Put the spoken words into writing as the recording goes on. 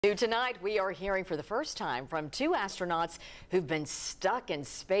New tonight, we are hearing for the first time from two astronauts who've been stuck in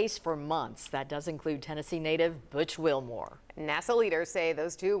space for months. That does include Tennessee native Butch Wilmore. NASA leaders say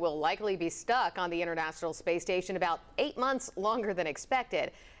those two will likely be stuck on the International Space Station about 8 months longer than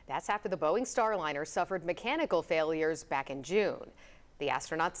expected. That's after the Boeing Starliner suffered mechanical failures back in June. The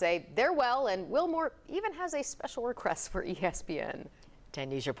astronauts say they're well, and Wilmore even has a special request for ESPN. 10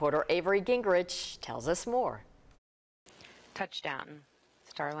 News reporter Avery Gingrich tells us more. Touchdown.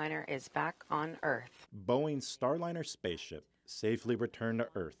 Starliner is back on Earth. Boeing Starliner spaceship safely returned to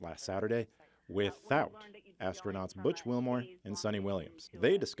Earth last Saturday without astronauts Butch Wilmore and Suni Williams.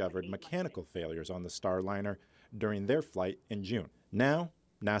 They discovered mechanical failures on the Starliner during their flight in June. Now,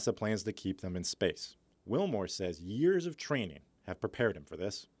 NASA plans to keep them in space. Wilmore says years of training have prepared him for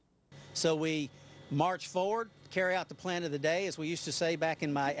this. So we march forward, carry out the plan of the day, as we used to say back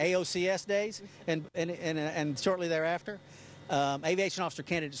in my AOCS days, and shortly thereafter. Aviation Officer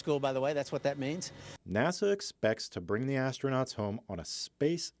Candidate School, by the way, that's what that means. NASA expects to bring the astronauts home on a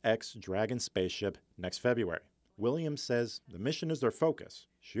SpaceX Dragon spaceship next February. Williams says the mission is their focus.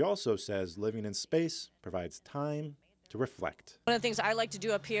 She also says living in space provides time to reflect. One of the things I like to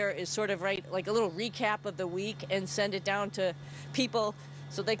do up here is sort of write like a little recap of the week and send it down to people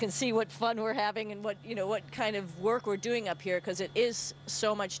so they can see what fun we're having and what kind of work we're doing up here, because it is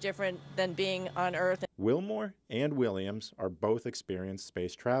so much different than being on Earth. Wilmore and Williams are both experienced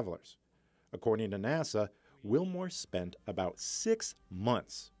space travelers. According to NASA, Wilmore spent about 6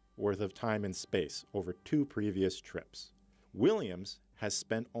 months worth of time in space over 2 previous trips. Williams has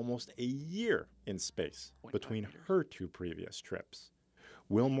spent almost a year in space between her 2 previous trips.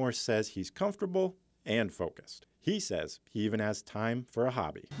 Wilmore says he's comfortable and focused. He says he even has time for a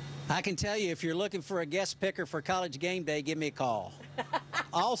hobby. I can tell you, if you're looking for a guest picker for college game day, give me a call.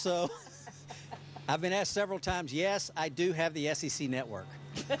 Also, I've been asked several times, yes, I do have the SEC network.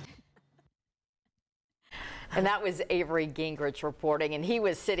 And that was Avery Gingrich reporting, and he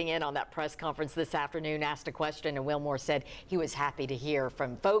was sitting in on that press conference this afternoon, asked a question, and Wilmore said he was happy to hear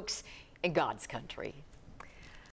from folks in God's country.